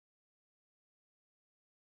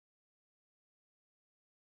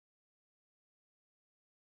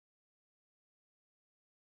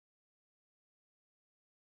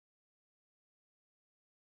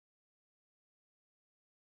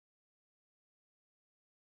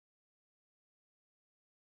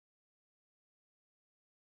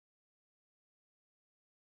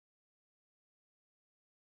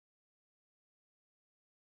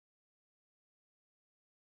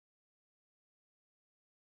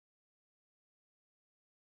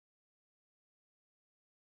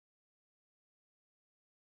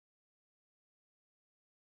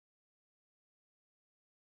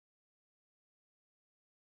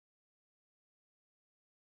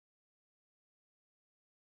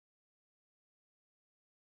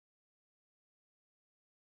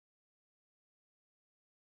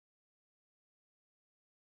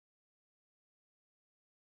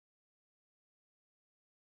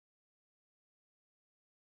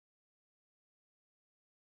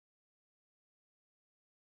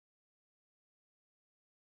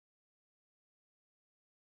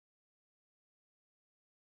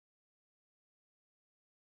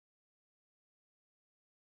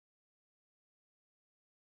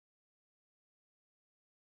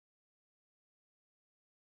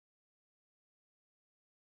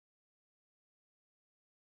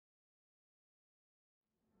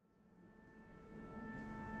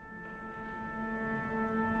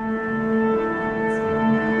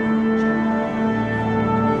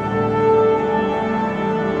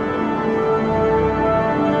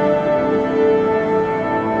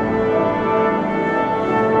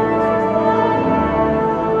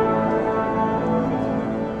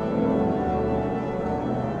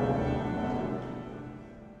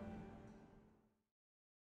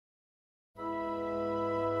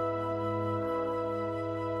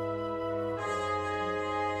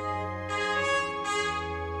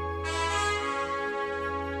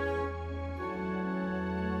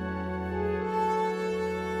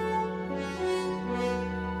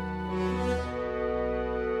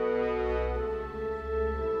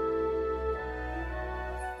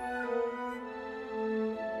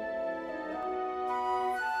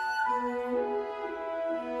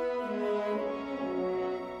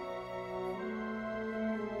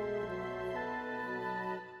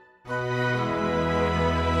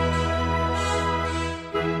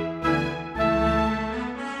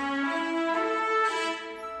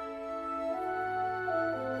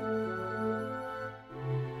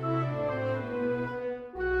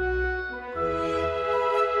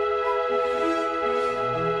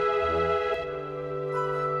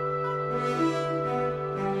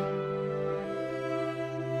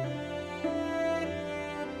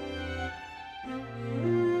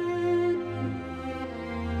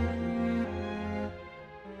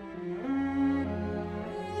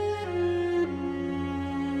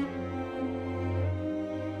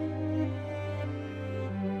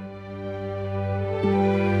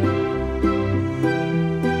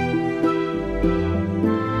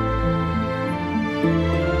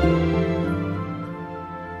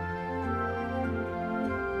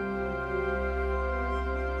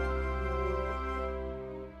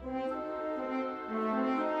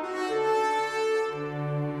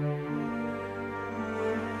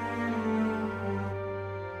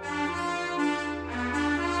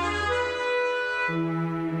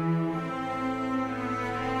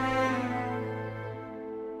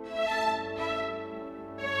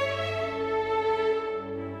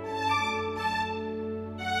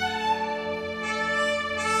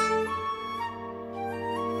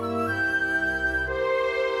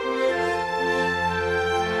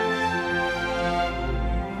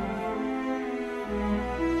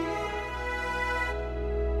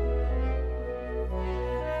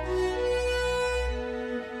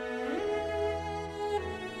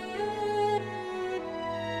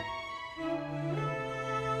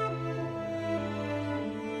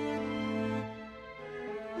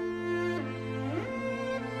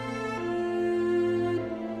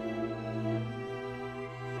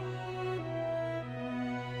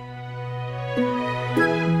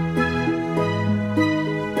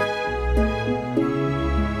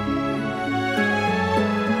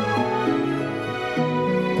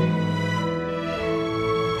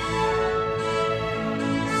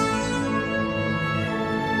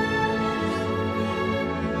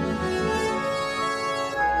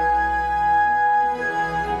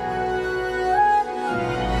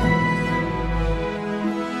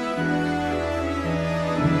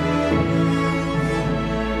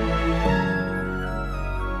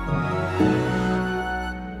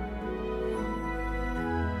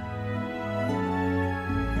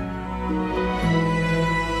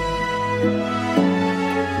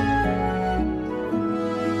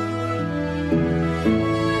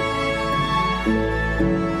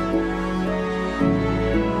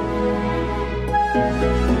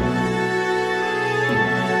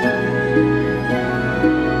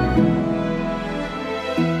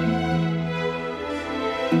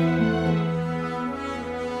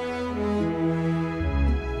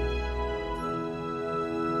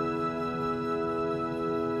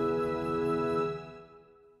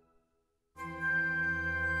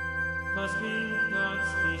Was winkt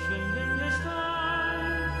dazwischen dem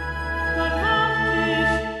Gestein? Dort hab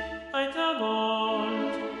ich weiter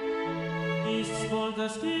Wort. Ist's wohl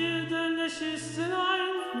das bildende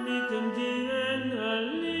Schüsselein mit dem dienen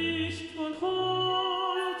Licht und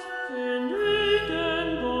Rot? Den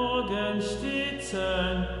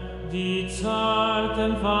Regenbogenstützen, die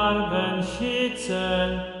zarten Farben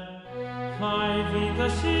schützen, weil wie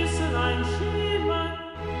das Schüsselein schimmert,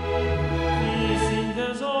 wie es in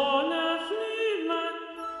der Sonne flimmert,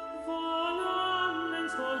 woran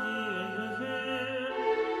soll die Erde her?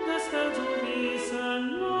 Das Welt zu wissen,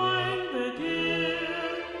 mein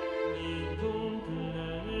Begehr, in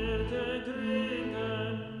dunkler Erde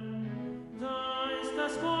drinnen, da ist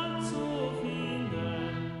das Gold zu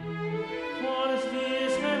finden. Horch, wie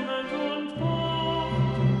es hämmert und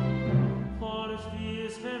pocht, horch, wie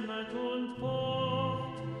es hämmert und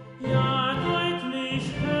pocht, ja, deutlich,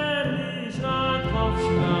 herrlich, Schlag auf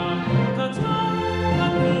Schlag, ganz laut,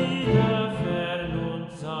 dann wieder fern und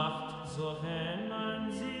sacht, so hämmern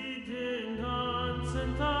sie den ganzen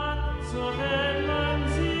Tag, so hämmern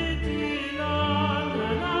sie die lange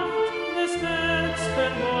Nacht, des Bergs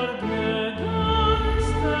verborgene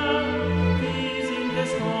Geister, die sind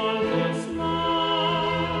des Goldes Meister.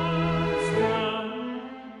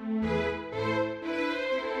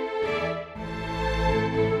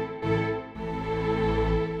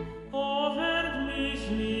 O werd mich,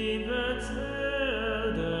 liebes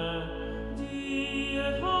Erde, die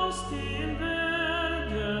ihr haust im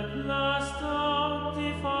Berge, lasst auch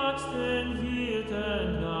die Faxten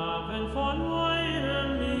Hirten Knaben von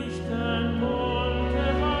eurem lichten Bunde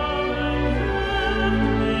haben.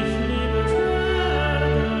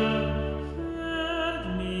 Werd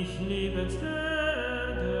mich, liebes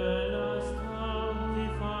Erde, lasst auch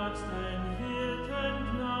die Faxten Hirten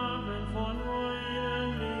Knaben von eurem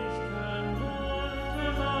lichten Bunde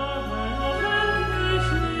haben. O werd mich,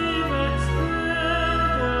 liebes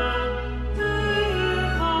Erde, die ihr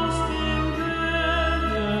haust im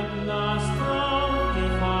Berge, lasst auch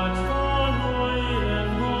die Faxt von eurem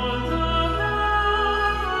Bunde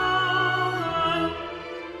haben.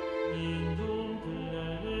 In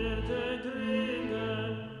dunkler Erde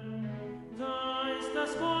drinnen, da ist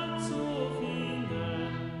das Gold zu finden.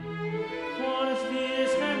 Horch, wie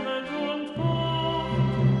es hämmert und pocht,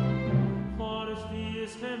 horch, wie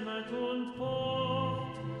es hämmert und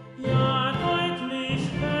pocht, ja, deutlich,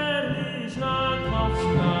 herrlich, Schlag auf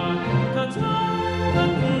Schlag, ganz laut,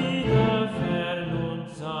 dann wieder fern und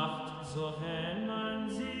sacht, so hämmern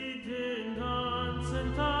sie den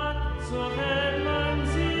ganzen Tag, so hämmern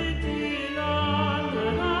sie die lange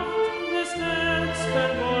Nacht, des Bergs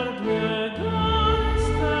verborgene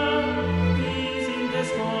Geister, die sind des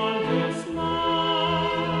Goldes Meister.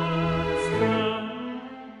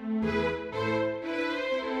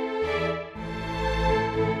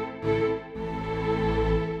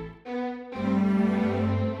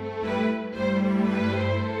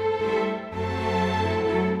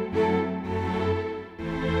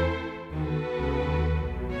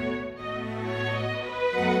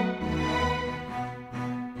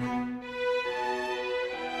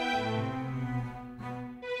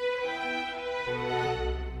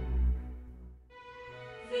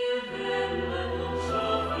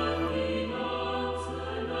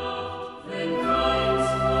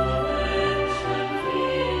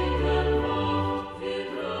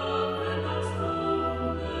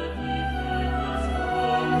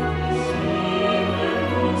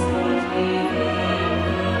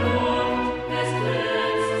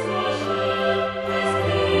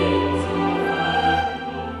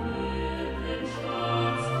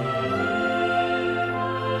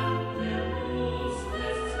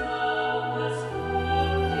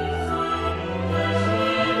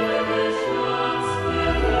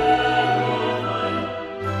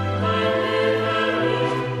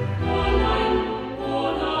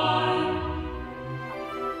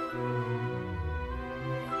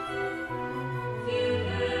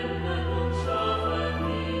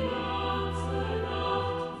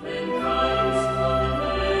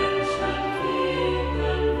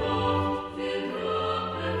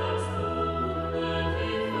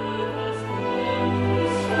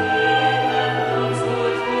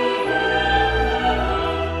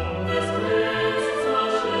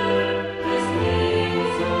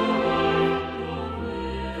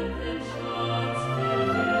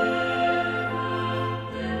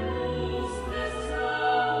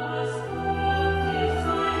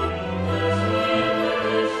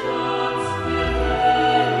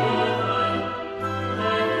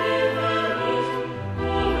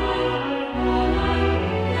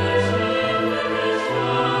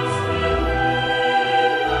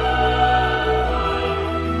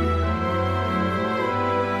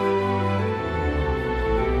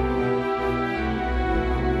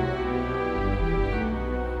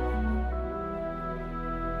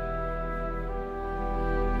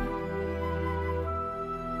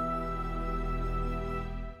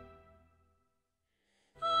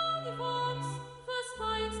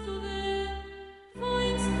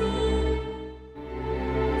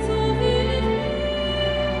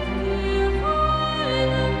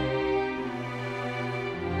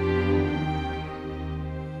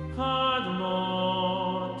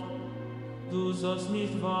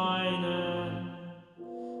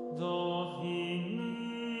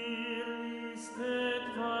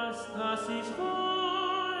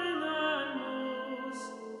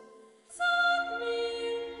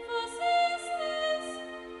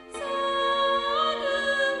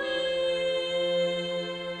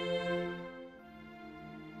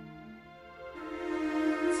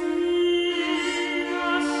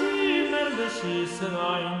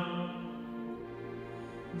 sein.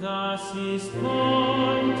 Das ist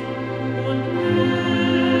Gold und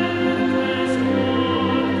Bild des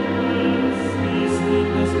Gottes ist in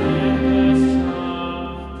des Berges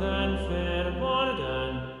Schatten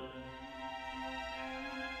verborgen.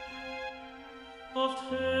 Oft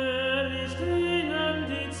hör ich drinnen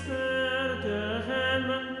die Zwerge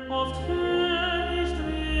hämmen, oft hör ich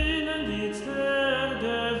drinnen die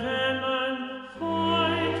Zwerge hämmen.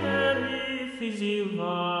 Heute rief ich sie,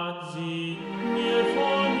 wat sie mir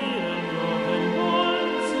von ihren roten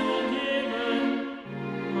Gold zu geben,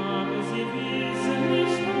 aber sie wissen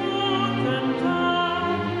nicht roten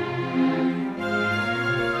Tag.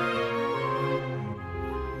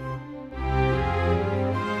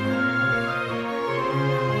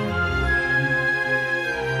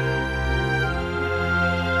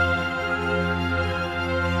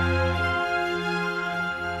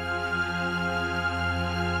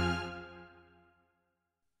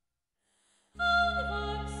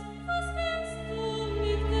 Audifax, was willst du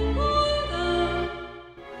mit dem Golde?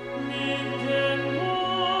 Mit dem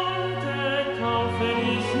Golde kaufe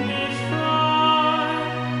ich mich frei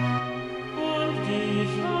und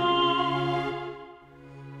dich auch.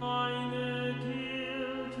 Eine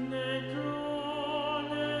güldne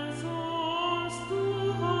Krone sollst du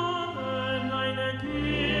haben, eine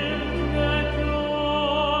güldne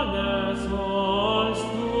Krone sollst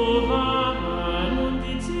du haben und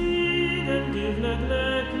die Ziegengüldne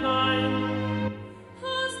Glöcklein.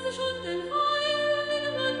 Hast du schon den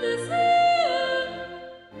heiligen Mann gesehen?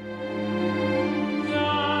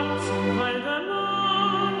 Ja, zum heiligen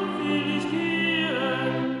Mann will ich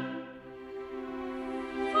gehen.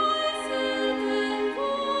 Weiß er den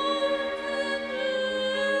Wolken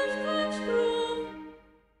nicht ein Spruch?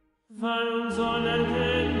 Warum soll er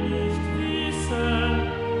denn nicht wissen?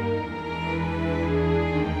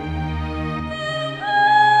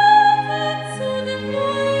 Der zu dem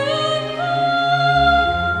Neuen kommt.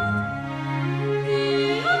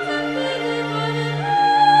 Die Atemwege meinen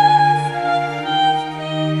Herzen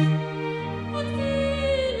mächtig, und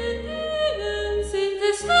denen sind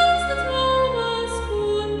des fernsten Trauers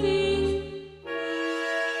kundig.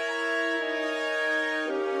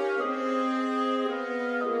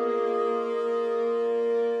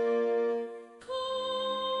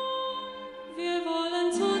 Komm, wir wollen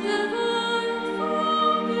zu der Waldfrau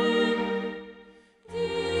gehen,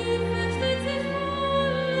 die versteht sich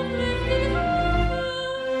wohl und prächtig Haare.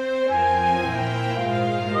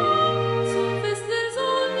 Komm zum Fest der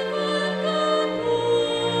Sonnenwende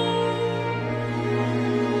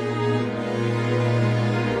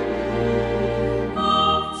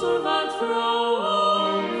auf zur Waldfrau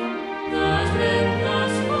auf, da schlägt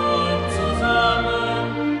das Volk zusammen.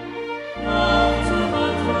 Auf zur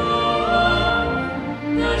Waldfrau auf,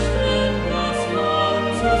 da schlägt das Volk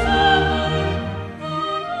zusammen.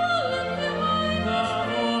 Da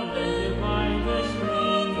wollen wir beide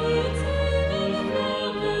springen, durch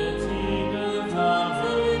rote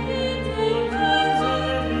Ziegeltafeln, und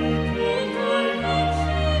unsere Lied wird euch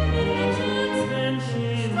den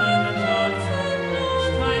schimmernden Schatten,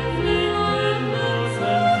 steigt mit den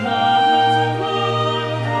losen Flammen zu Gott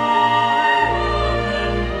und Heiligem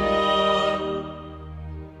Chor.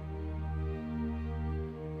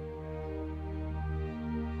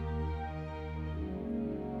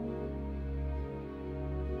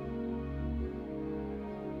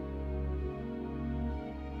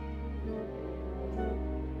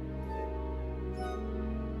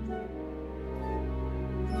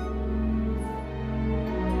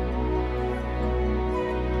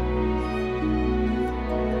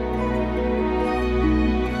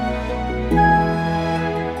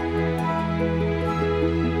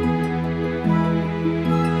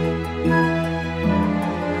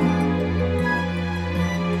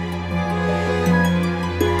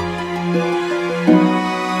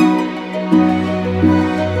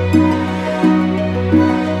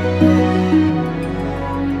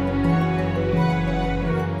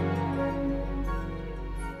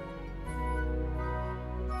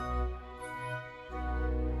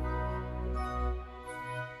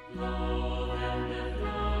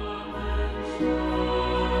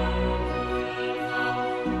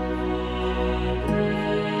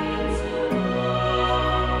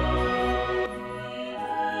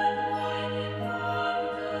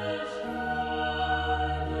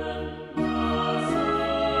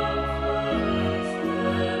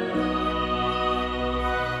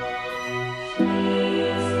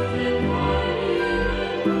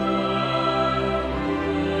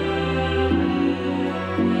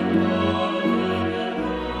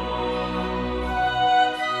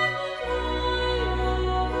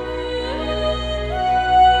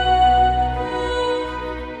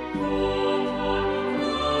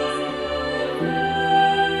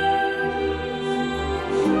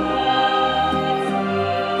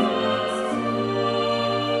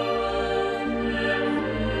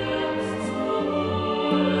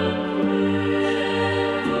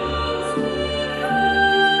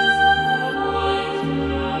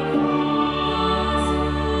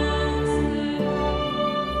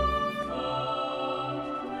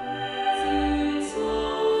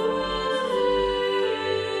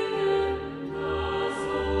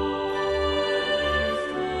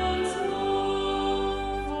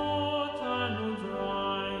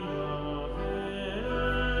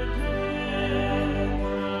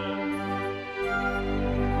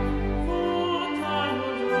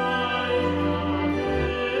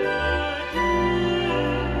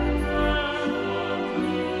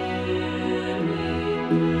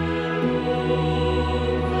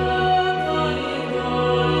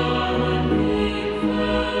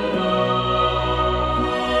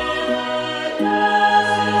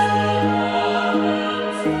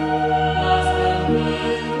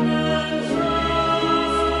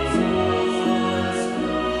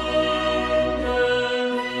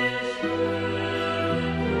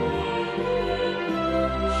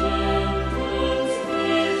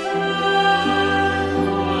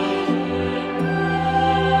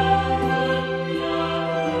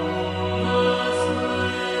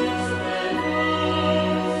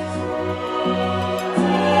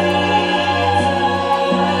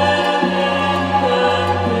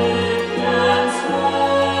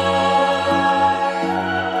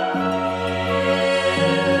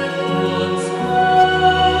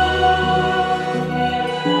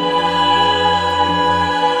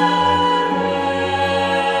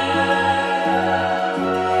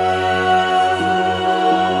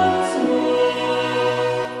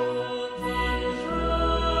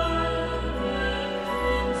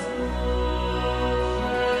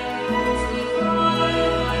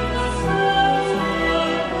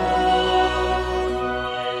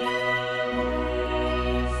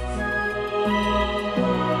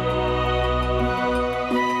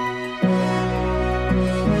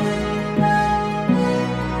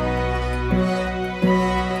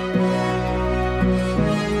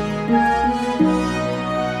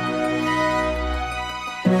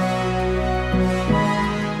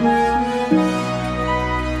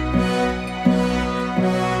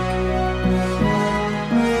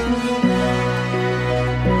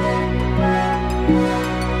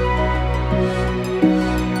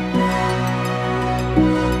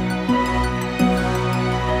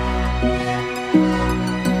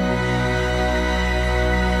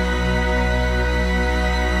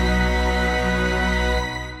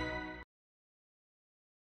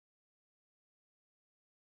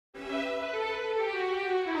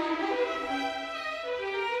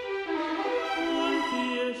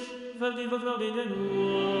 verliebet wir in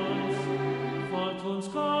uns, folgt uns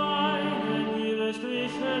keinen ihre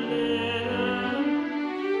Striche lehren.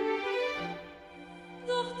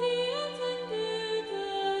 Doch die alten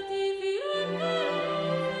Güter, die wir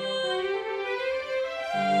unterlaufen,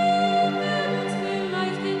 geben uns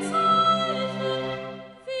vielleicht den Zeichen,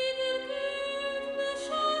 wie der Güte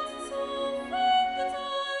Schatz zu finden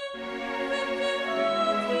sein, wenn wir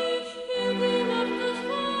mutig für die Macht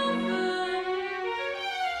erschlafen.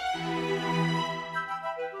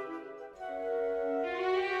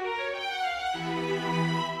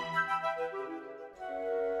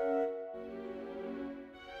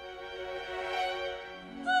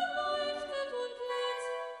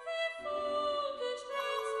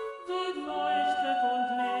 Dort leuchtet und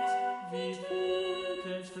blitzt wie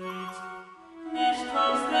Funkenstritz, nicht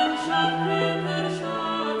aus dem Schatten der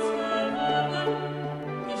Schatz gewonnen,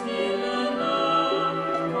 die stille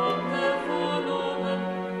Nacht kommt von oben.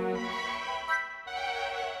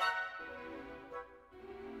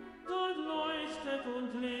 Dort leuchtet und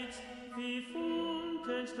blitzt wie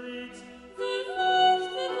Funkenstritz, Dort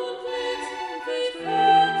leuchtet und blitzt wie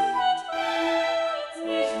Funkenstritz,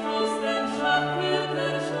 nicht aus dem Schatten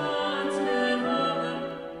der Schatz gewonnen,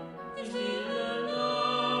 die stille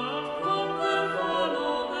Nacht kommt von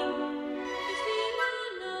oben. die stille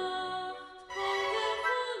Nacht kommt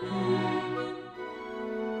von oben.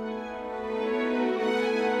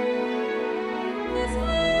 Es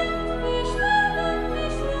klingt wie Sterne, wie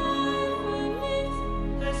Schleifen nichts,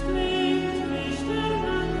 Es klingt wie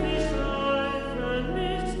Sterne, wie Streifen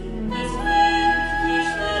nichts. Es klingt wie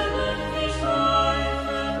Sterne, wie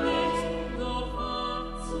Streifen nichts. doch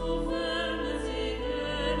abzuferne sie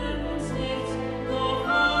Gönnen uns nichts, doch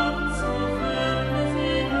abzuferne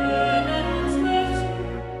sie gönnen uns nichts.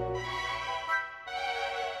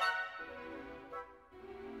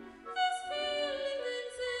 Es fiel in den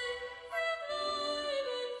See, wir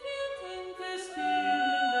bleiben vierten, Es fiel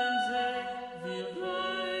in den See, wir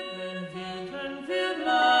bleiben Vierten, wir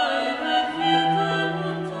bleiben Vierten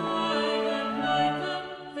und teilen Leiten.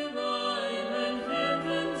 Wir bleiben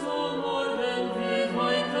Vierten, so morgen wie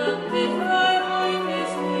heute. Die Freiheit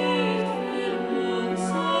ist nicht für uns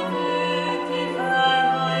so wild, die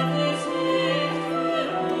Freiheit ist nicht für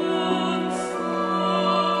uns so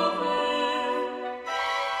wild.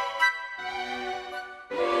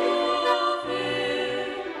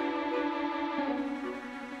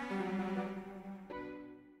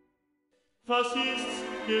 Was ist's,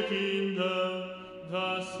 ihr Kinder,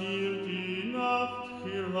 dass ihr die Nacht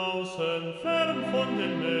hier draußen fern von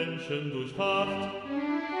den Menschen durchwacht?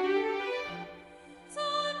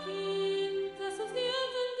 sag ihm, dass uns die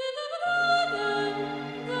alten Güter begraben,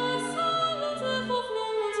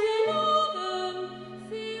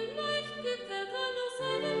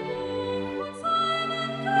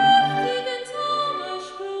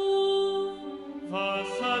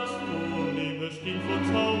 ich bin von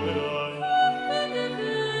Zauberei.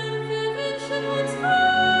 Wir wünschen uns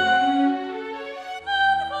heil.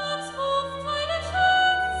 Herrgotts Hofteile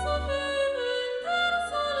Schatz zu weben, der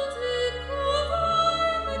soll uns mit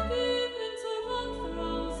Chor geben. Zur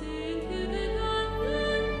Waldfrau sind wir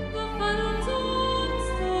gegangen, doch weil uns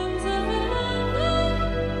unser Verlangen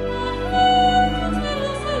macht uns wir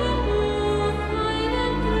aus eurem Buch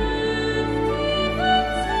einen kräftigen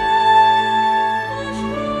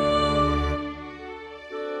Zaubersprung.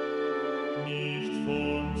 Nicht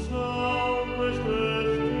von Zauber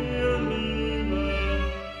sprecht ihr Lieben,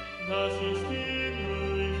 das ist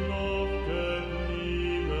übrig noch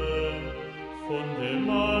geblieben, von dem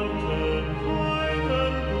alten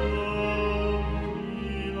Heidenbrauch,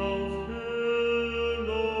 wie auf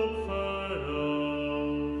Höhenlob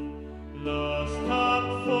verlauf. Lasst ab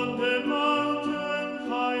von dem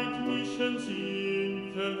alten heidnischen Sinn,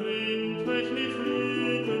 verdringt, welchlich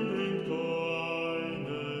Frieden bringt keinen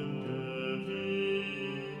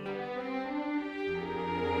Gewinn.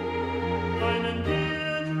 Einen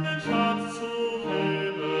bittenden Schatz zu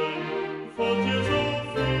heben, wollt ihr so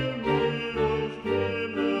viel Mühe euch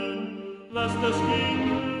nehmen. Lasst das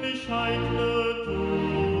kindlich Heikle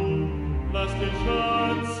tun, lasst den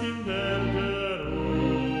Schatz im Berge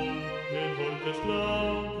ruhen. Wen wollt es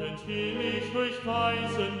glaubend, will ich euch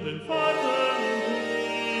weisen, den Vater im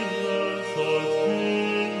Himmel sollt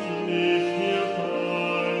kindlich mir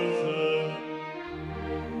preisen.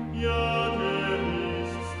 Ja, der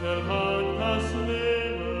ist's, der hat das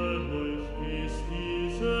Leben euch bis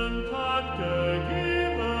diesen Tag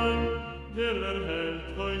gegeben, der erhält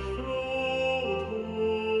euch Froh und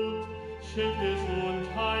Mut, schenkt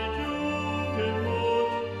Gesundheit,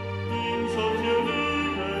 Jugendmut, ihm sollt ihr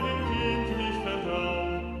lieben, ihm kindlich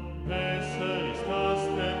vertrauen, besser ist das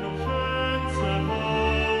denn noch schönste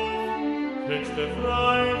Bau, höchste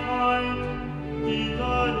Freiheit, die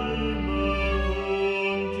da immer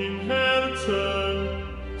wohnt im Herzen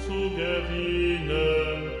zu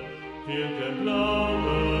gewinnen, wird der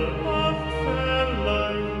blaue Macht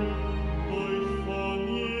verleihen, euch von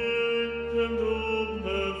jedem Druck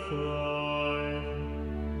befreien.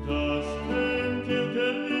 Das könnt ihr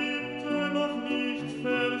Geliebte noch nicht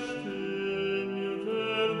verstehen, ihr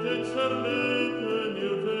werdet zerlegen,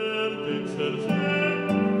 ihr werdet zersehen,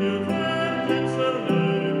 ihr werdet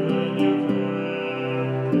zerlegen, ihr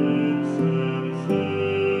werdet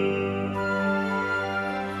zersehen.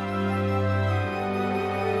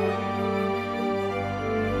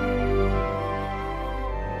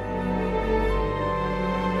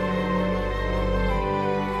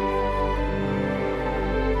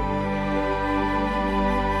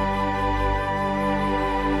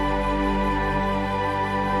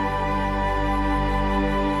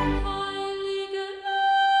 Heilige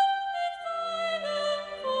mit deinem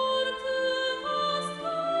Worte hast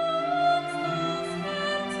uns das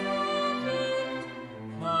Herz erweckt.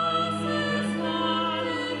 Heißes nach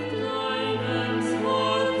dem deines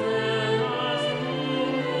Worte hast du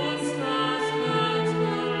uns das Herz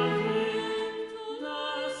erweckt.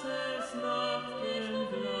 Dass es nach dem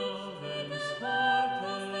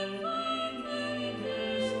Glaubensworte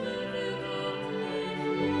ewiges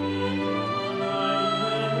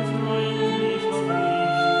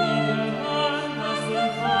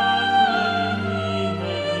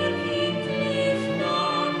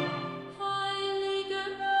Heilige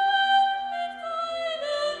mit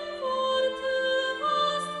deinem Worte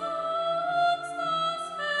hast uns das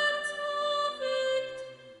Herz erweckt.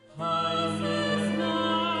 Heißes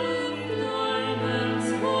nach dem deines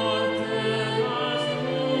Worte hast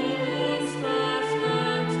du uns das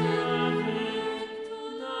Herz erweckt.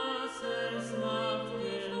 Dass es nach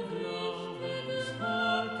dem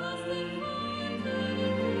Glaubensworte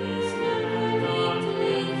ewiges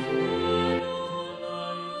verdammlich wird.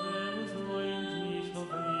 Leiden freundlich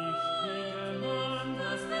noch richtige Mann,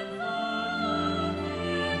 dass der Vater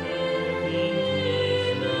kindlich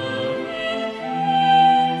nach ihm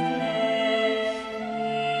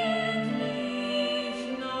kindlich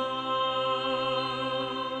nah.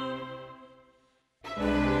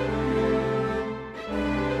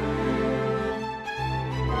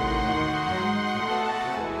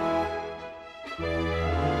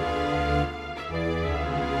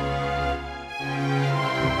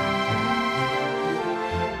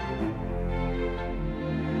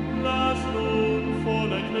 Lass nun von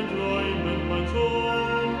deinen Träumen, mein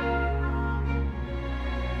Sohn,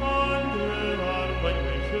 andere Arbeit,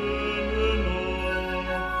 mein schöner Lohn.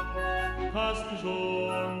 Hast du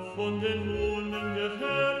schon von den Hunden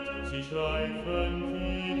gehört, sie schreifen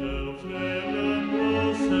wieder auf schweren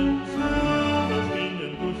Rossen, Söhne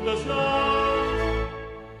springen durch das Land,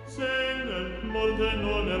 singen Morden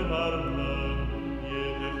und Erbarmen,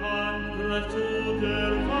 jede Hand greift zu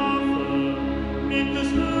der Waffe, mit des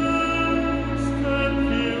höchsten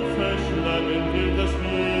Hilfeschlagen wird das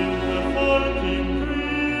wilde Volk im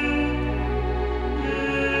Krieg.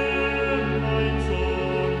 Geh, mein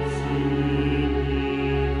Sohn, sieg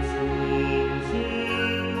zum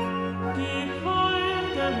Sieg, gib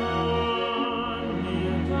heute Mann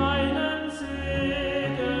mir deinen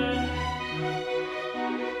Segen.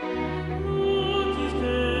 Mutig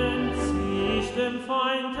denn zieh ich dem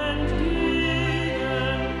Feind entgegen.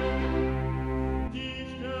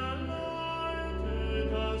 Dich geleite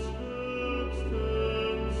das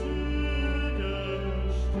höchsten Süden,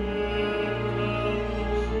 Stärke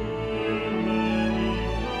und Stimme die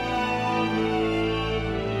Flagge.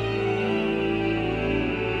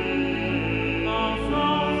 Auf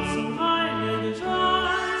zum heiligen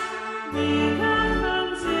Schein, die Waffen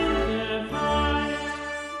sind bereit,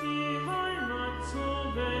 die Heimat zu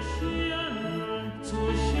beschirmen, zu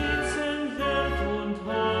schützen Welt und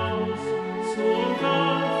Haus. Zum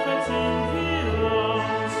Kampfe ziehen wir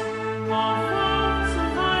raus, auf zum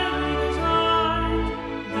heiligen Schein,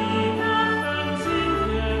 die Waffen sind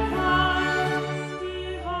bereit,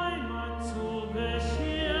 die Heimat zu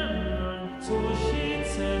beschirmen, zu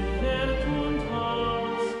schützen Welt und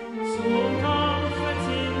Haus. Zum Kampfe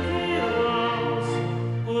ziehen wir raus,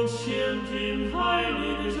 und schirmt im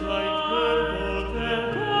heiligen Streit der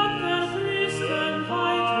Gott der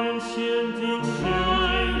Christenheit, und schirmt im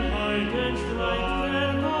heiligen Streit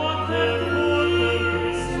der Gott der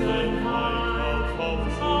Christenheit. Auf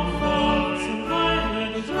zum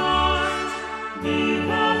heiligen Streit, die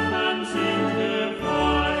Waffen sind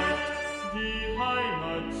bereit, die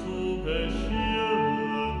Heimat zu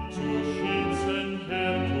beschirmen, zu schützen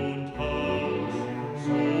Herd und Haus.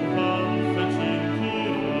 Zum Kampfe ziehen wir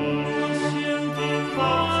raus, und schirmt im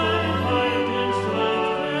heiligen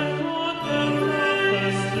Streit der Gott der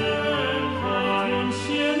Christenheit, und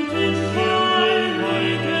schirmt im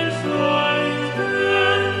heiligen Streit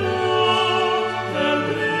der Gott der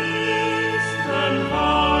Christenheit.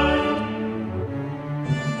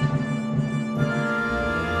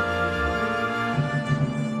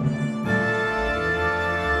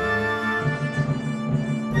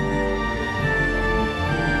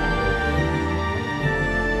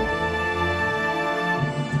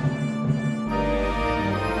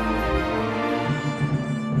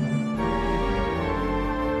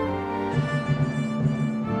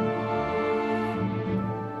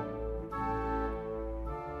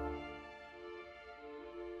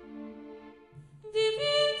 Die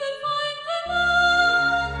wilden Feinde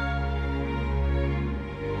nah,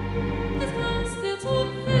 es glanzt der Zug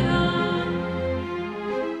heran.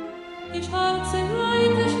 Die schwarzen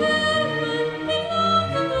Reiter schwärmen, mit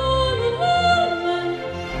Lachen, Dorn und Hörnern.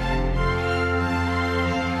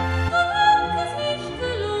 Doch hat es nicht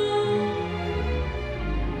gelohnt,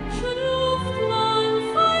 schon ruft mein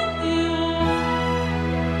Feind die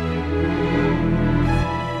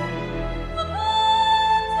und hat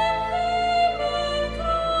im Himmel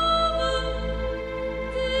Tragen,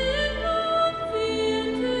 den Lob wir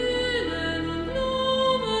tönen und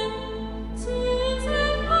loben, zu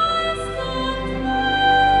unserem Meister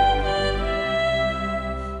tragen ich.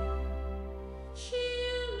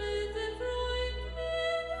 Schirmete Freund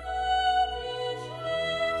mit Würdisch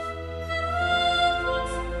Licht, erhält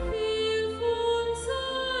uns viel von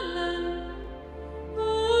allen,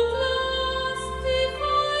 und lasst die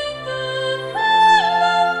Feinde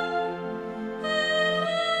fallen.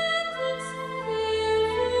 Erhält uns viel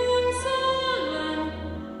von allen,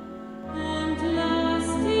 und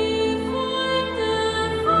lasst die Feinde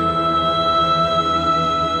fallen.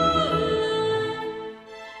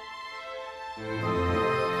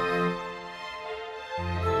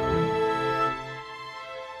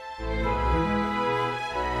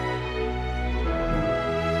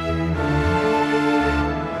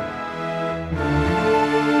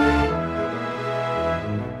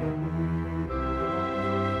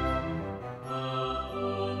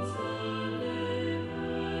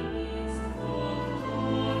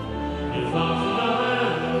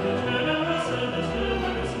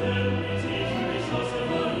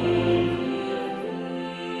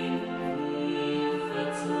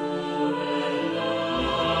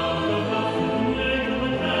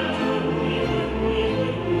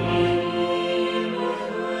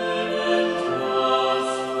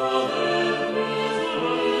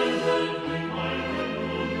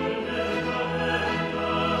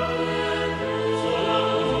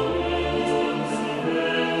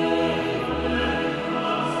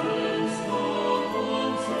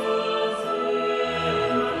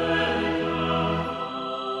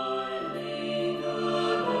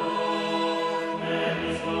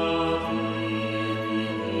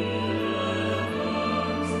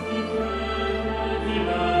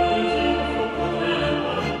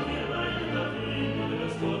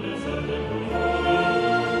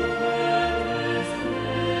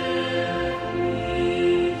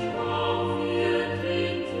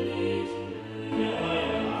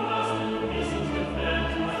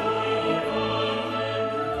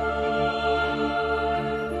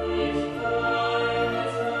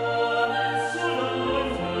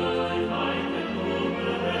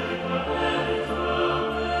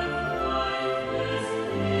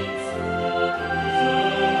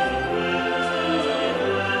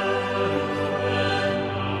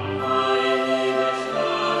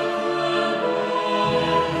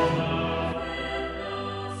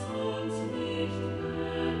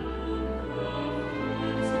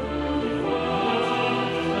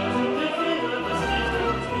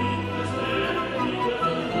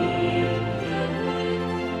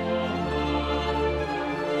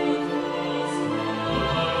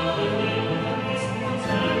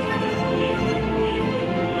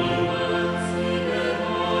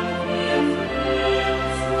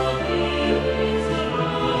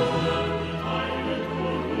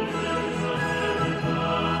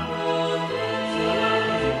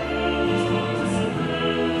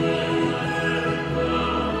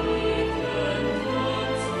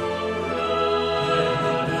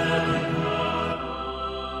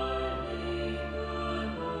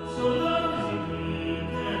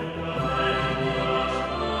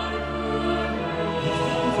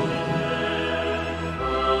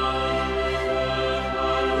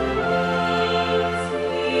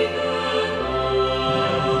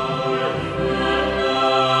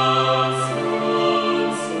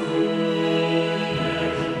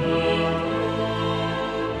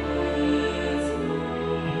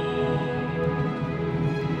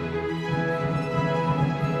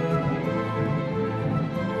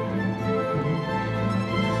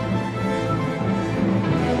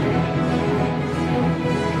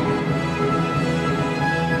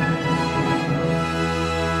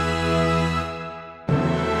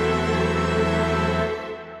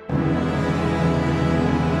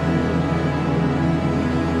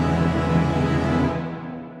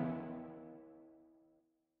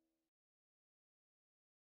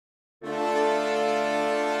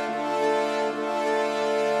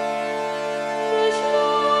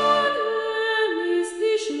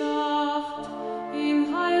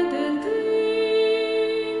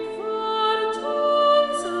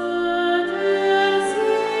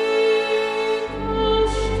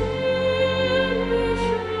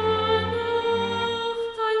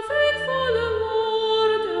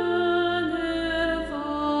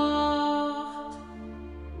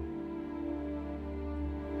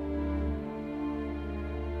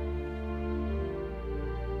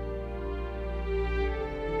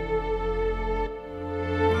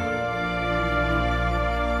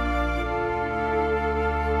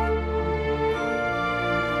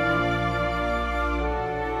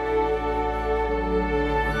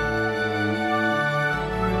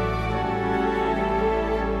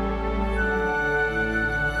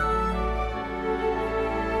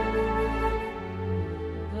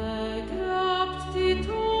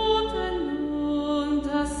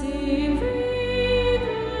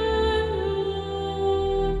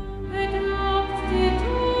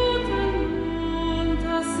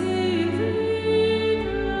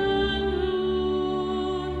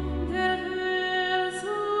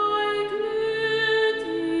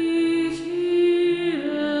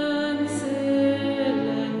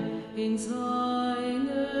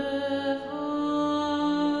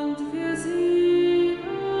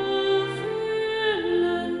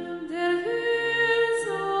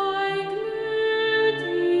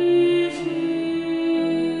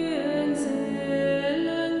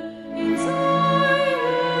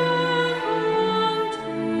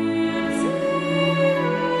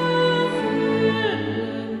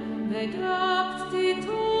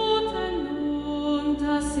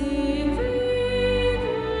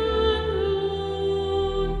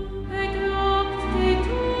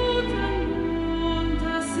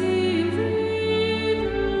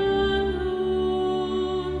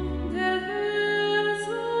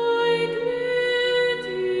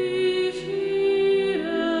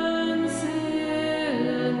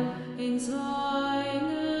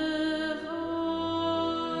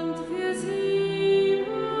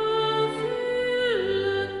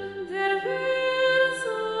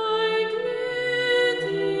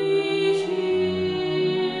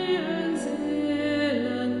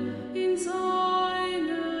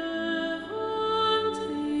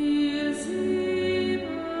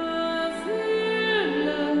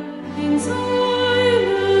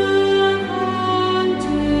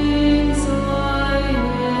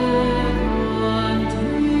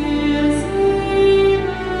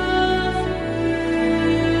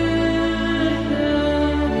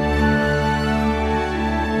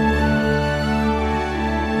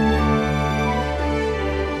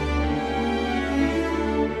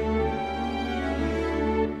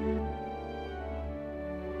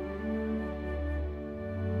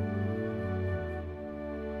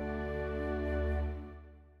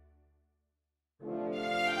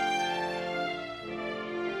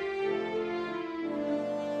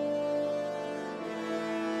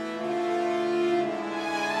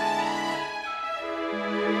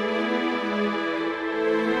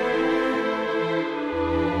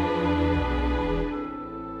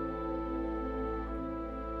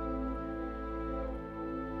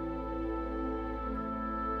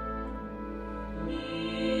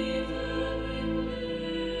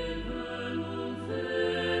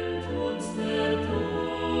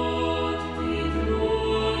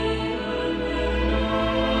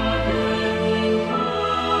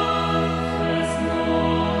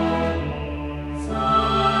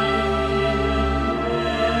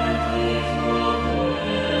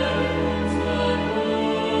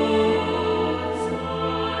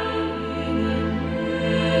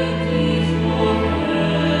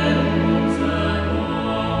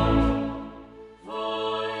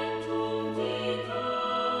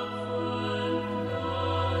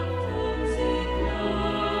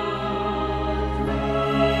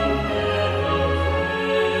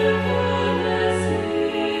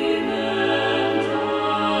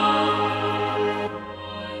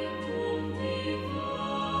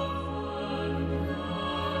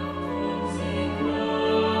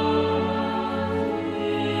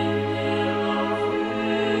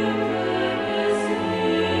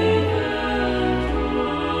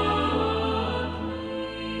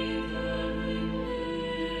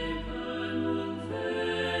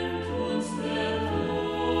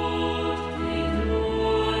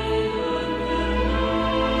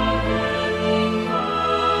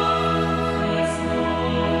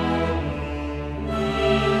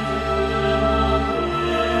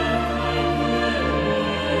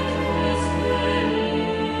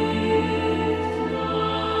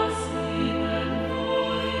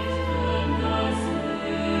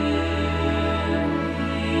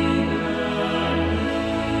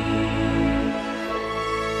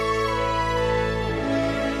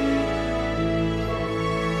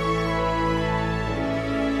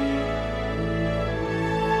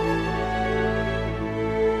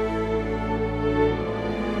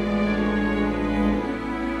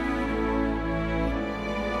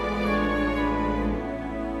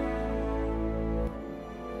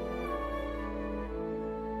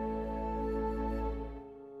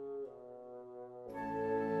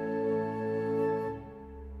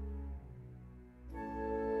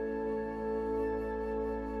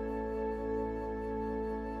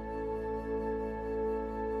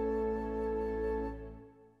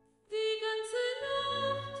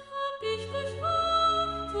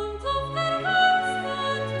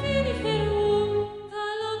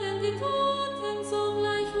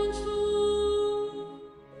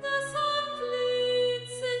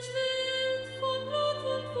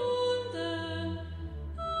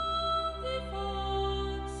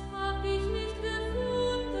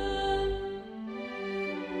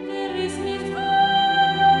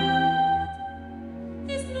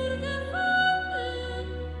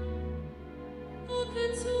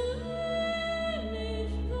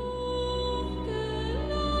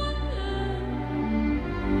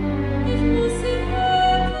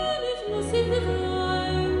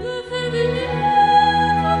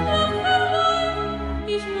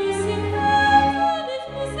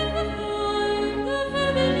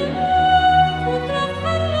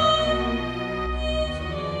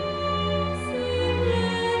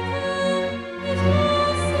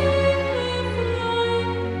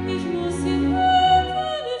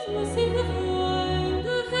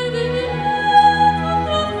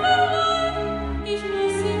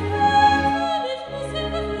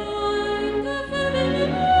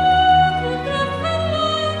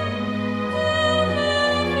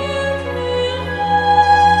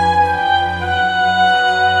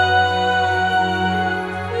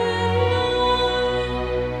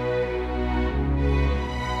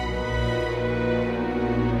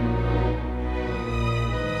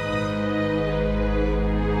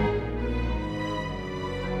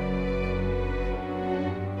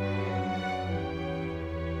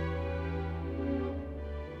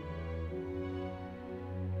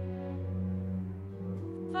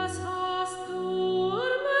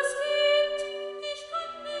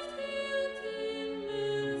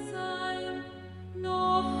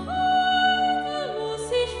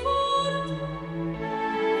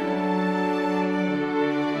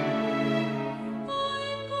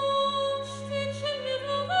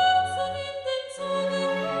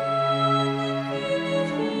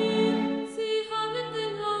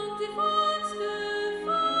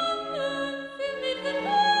 Gefangen, für mich den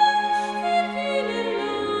Mensch, der viele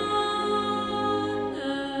Land.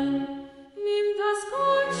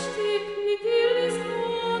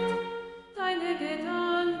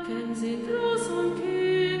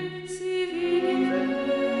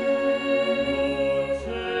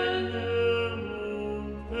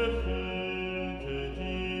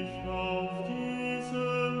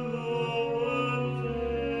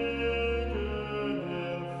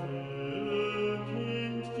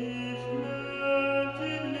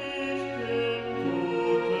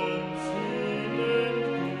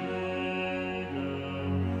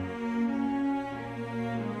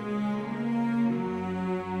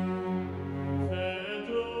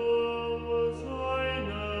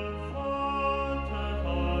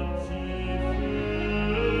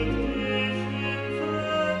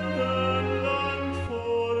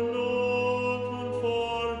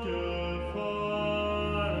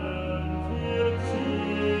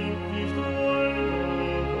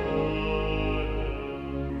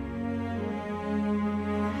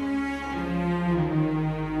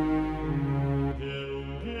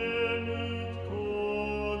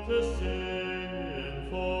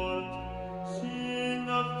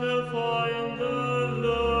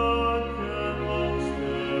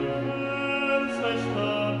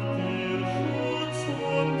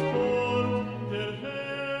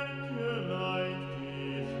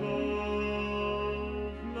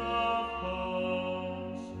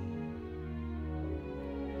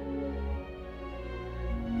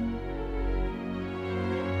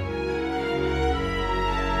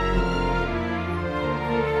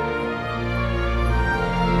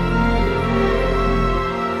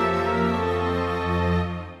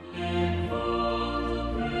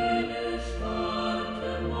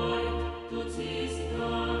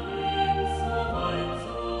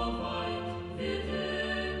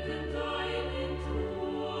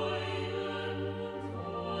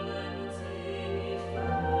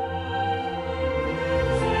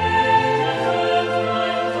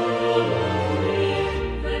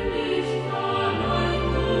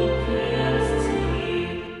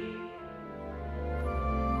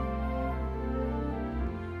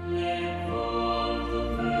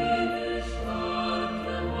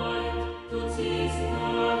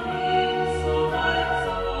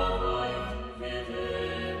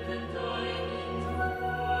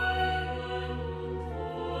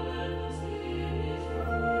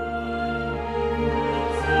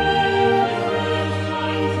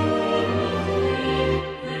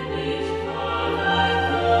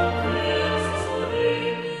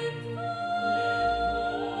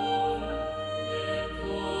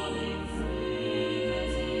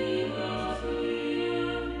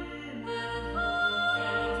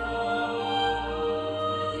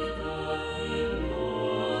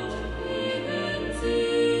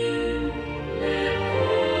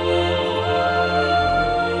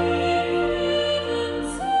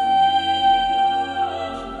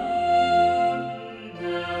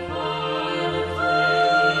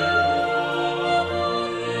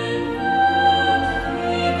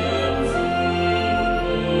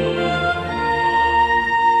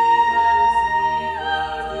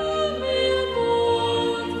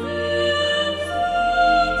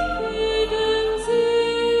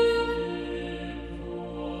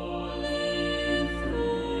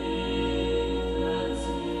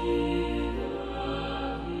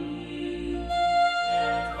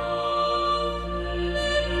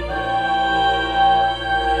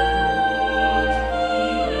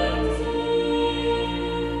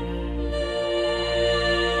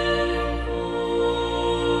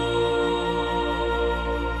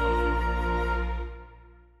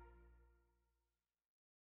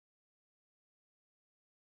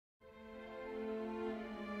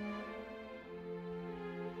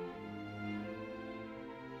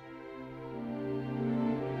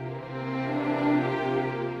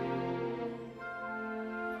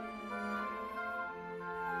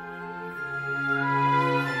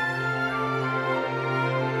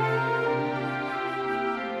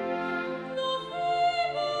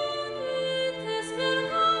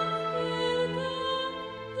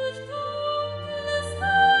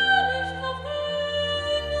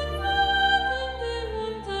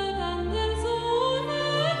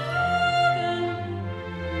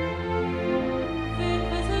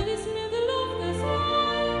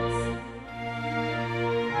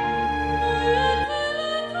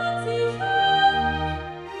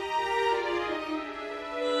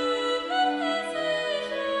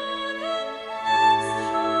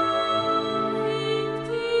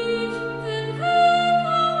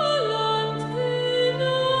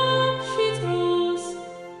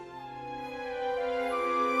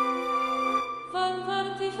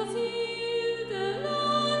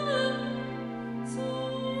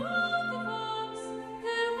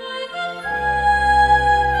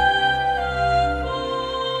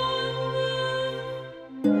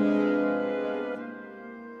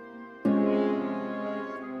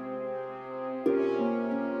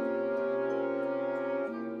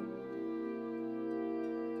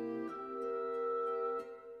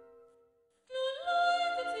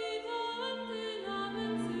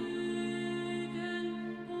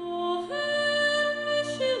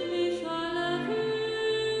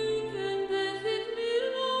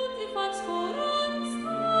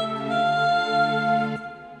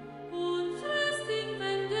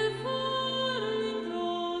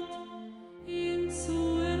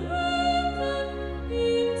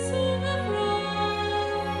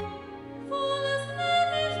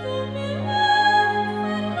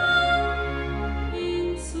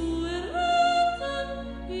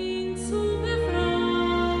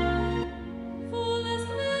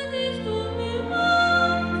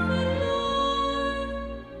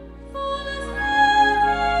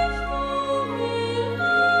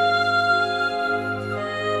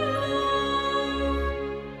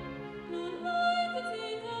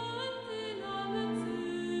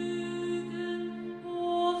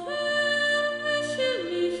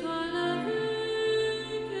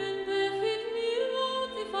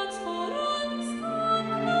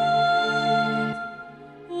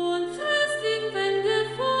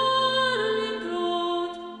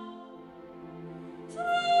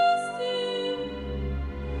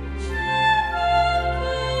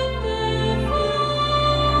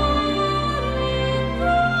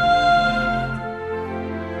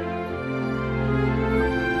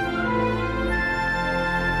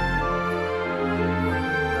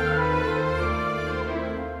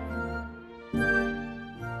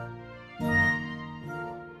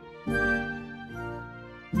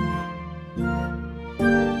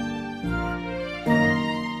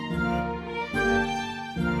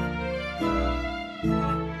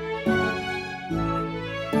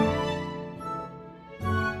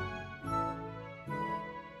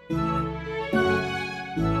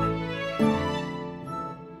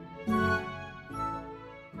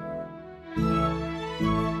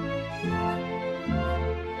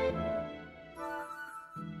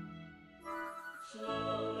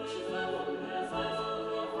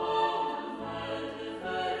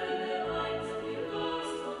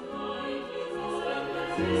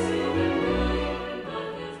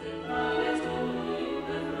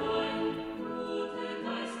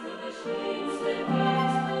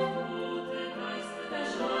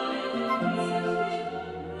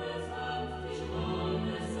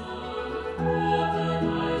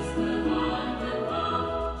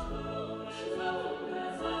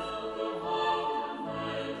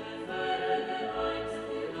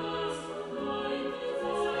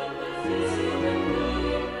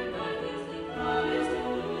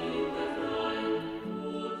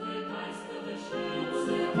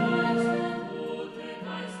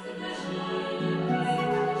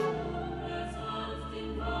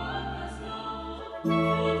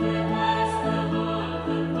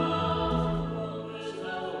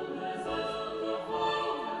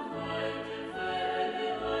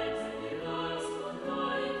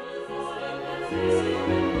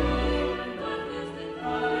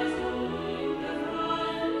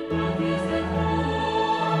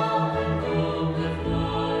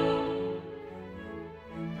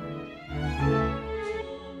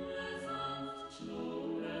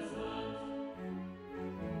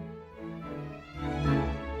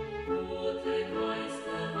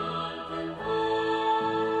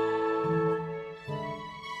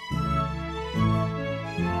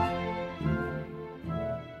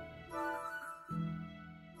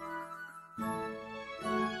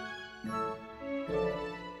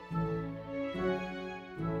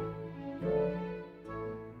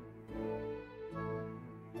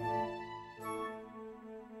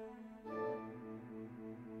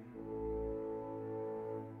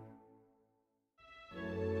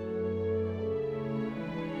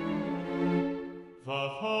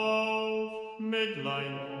 Wach auf,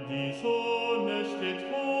 Mägdlein, die Sonne steht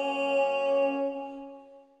hoch.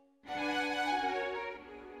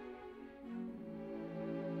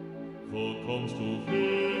 Wo kommst du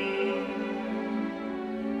her?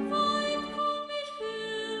 Weit komm ich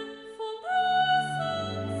her, von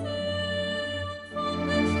großen See und von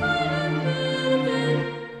den steilen Bergen,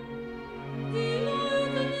 die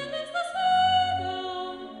leiten mir ins das Lager.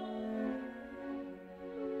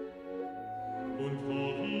 Und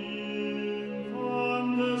wohin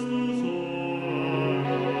wanderst du so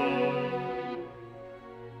allein?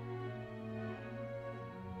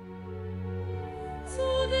 Zu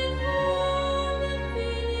den Hohen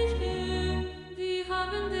will ich gehen, die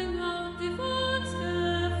haben den Audifax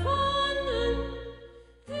gefunden.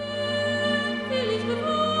 Den will ich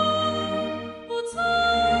befreien und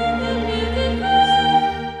zeigen mir den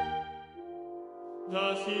Weg.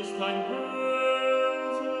 Das ist ein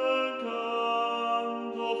böser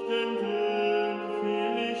Gang, doch den Weg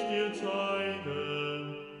will ich dir zeigen.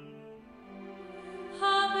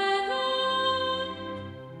 Habe Dank,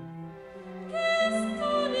 gehst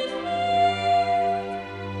du nicht mit?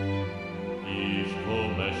 Ich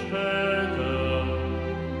komme später.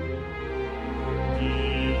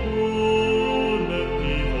 Die Hunde,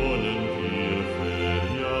 die wollen wir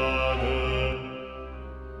verjagen.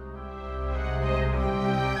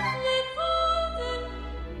 Leb Walden,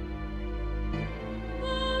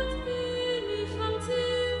 bald bin ich am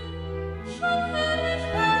Ziel, schon herrlich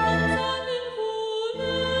werden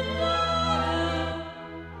Sonnenwohnen nahe.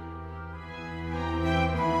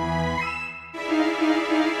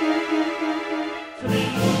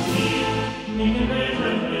 Trink und sieh, nimm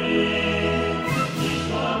welchen Blick. Die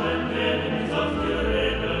Schwaben werden sanft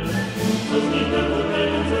gereden, sonst nicht der Gute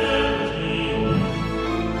in selben Knie.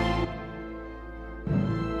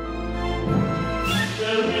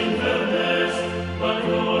 Der Wind verlässt,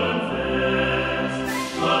 Patronen fest,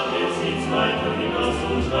 macht jetzt die zweite hinaus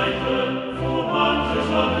zum Schreiten, wo manche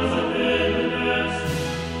Schwaben sein Leben lässt.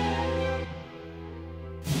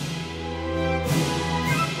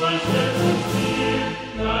 Bei Schleppung Ziel,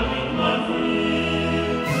 damit man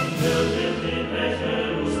will, wird die Bäche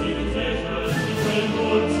lustigen Sächer mit dem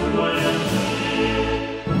Mund zu neuem Spiel.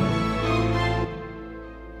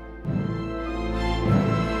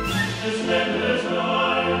 Es wird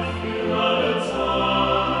Zeit für alle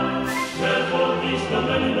Zeit, wer von die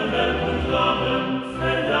Stunden in der Welt begraben,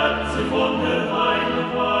 verjagt sie von der Heide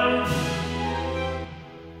weit.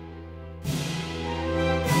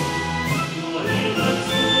 Nur ihnen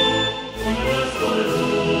zu,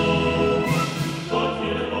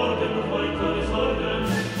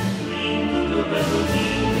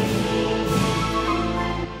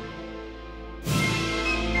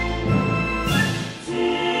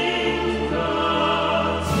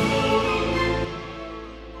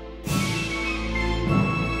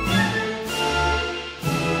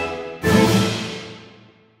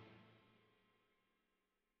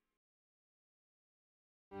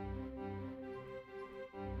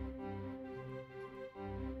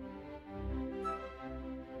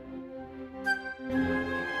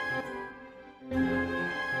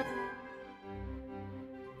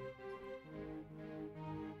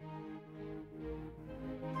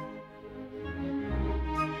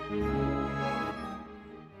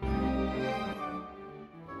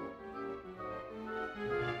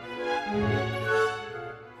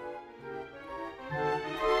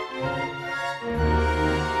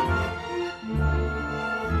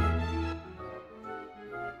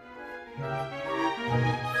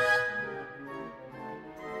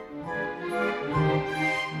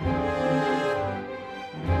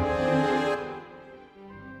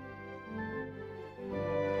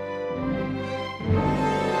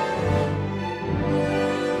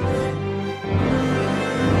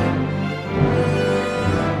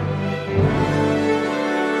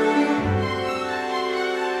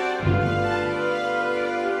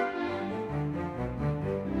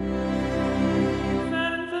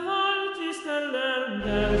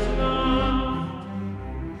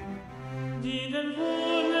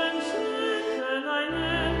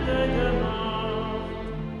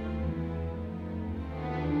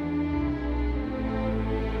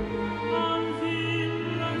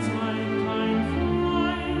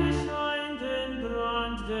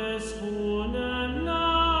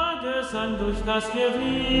 durch das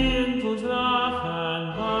Gewinn und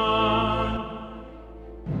Lachen war.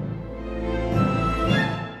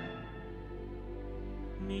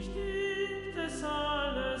 Mich dünkt es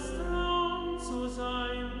alles Traum zu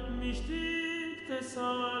sein, mich dünkt es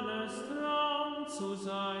alles Traum zu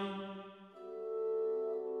sein.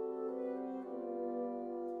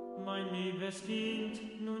 Mein liebes Kind,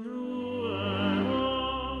 nun ruhe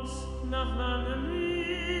aus, nach langem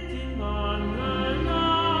Lied in bange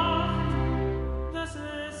Nacht. Das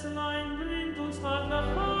Röslein bringt uns bald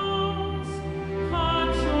nach Haus,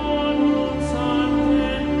 hat schon uns an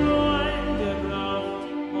den Freund gebracht.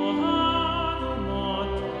 O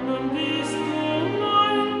Hadumoth, nun bist du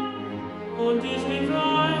mein, und ich bin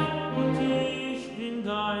frei, und ich bin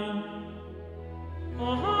dein. O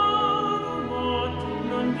Hadumoth,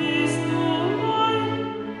 nun bist du mein,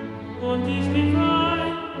 und ich bin frei,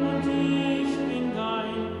 und ich bin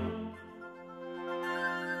dein.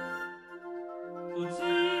 Und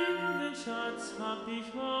sing, den Schatz hab ich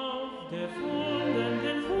aufgefunden,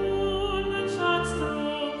 den hohen Schatz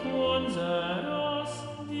trug unser Ross,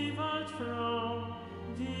 die Waldfrau,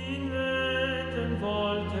 die ihn retten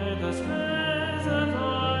wollte, das böse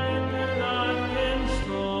Weib der langen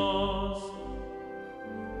Stoß.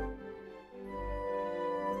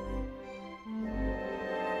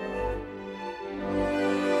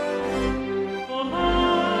 O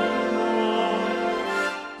Hadumoth,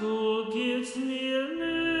 du gibst mir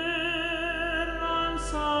mehr als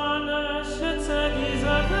alle Schätze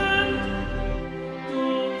dieser Welt. Du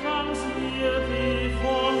kamst mir wie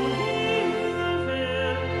vom Himmel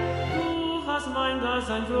her, du hast mein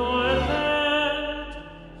Dasein so erhellt.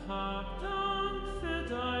 Hab Dank für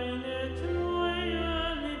deine Treue,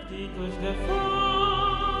 lieb die durch der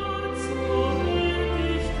Fahrt zu mir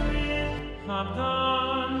dich dreht. Hab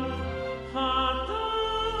Dank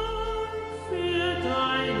für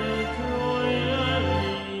deine Treue,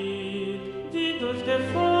 lieb die durch der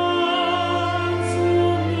Fahrt zu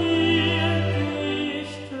mir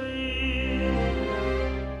dich dreht.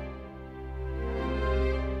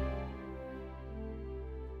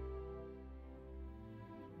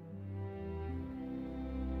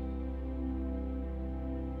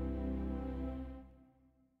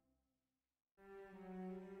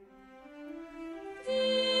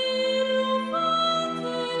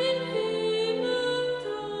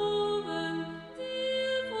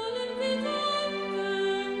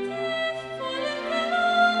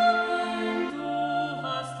 Du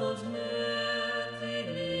hast uns mächtig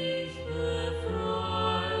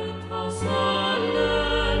befreit aus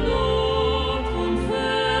aller Not und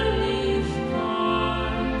Verlichkeit.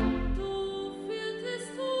 Du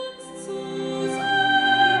führtest uns zu Sonnenwende.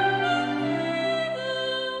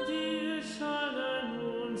 Dir schallen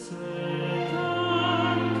unsere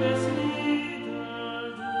Dankeslieder,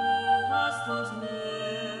 du hast uns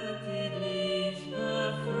mächtig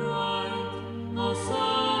befreit aus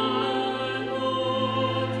aller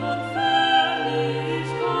Not und Verlichkeit,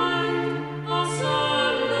 aus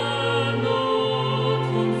aller Not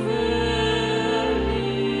und Verlichkeit.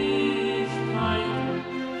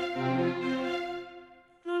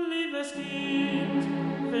 Nun, liebes Kind,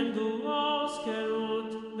 wenn du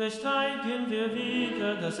ausgeruht, besteigen wir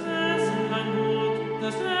wieder das Röslein-Gut,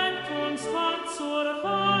 das trägt uns bald zur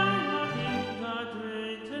Heimat hin, da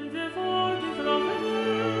treten wir wohl die flache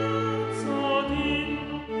Herzogin.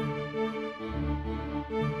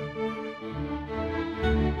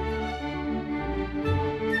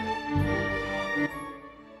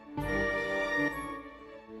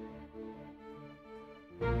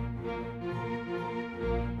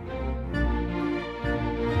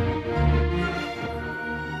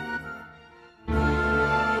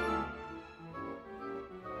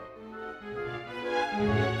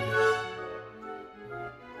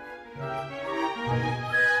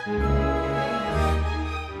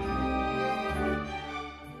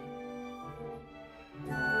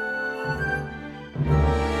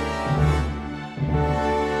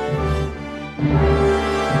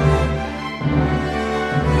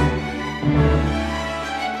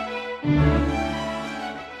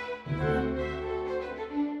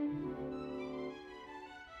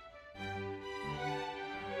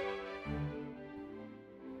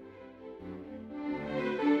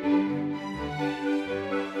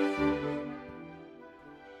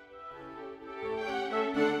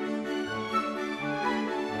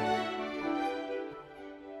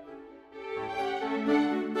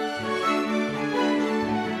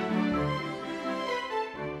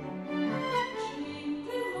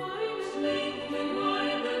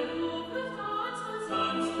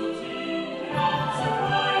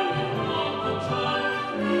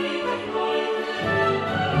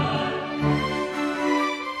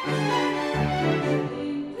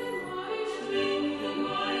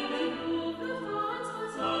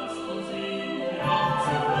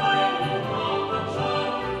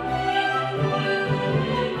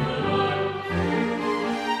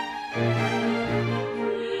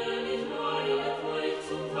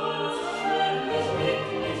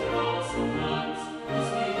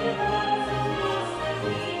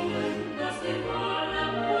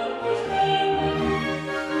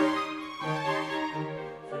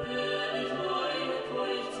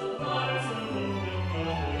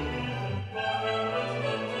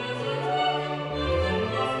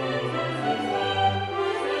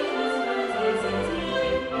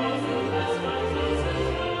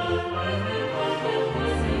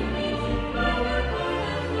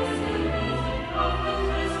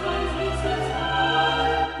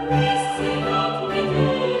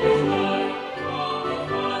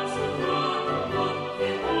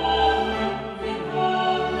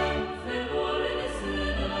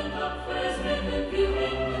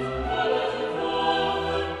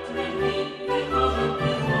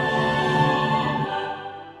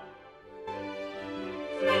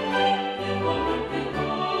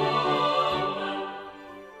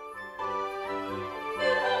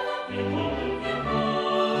 Thank you.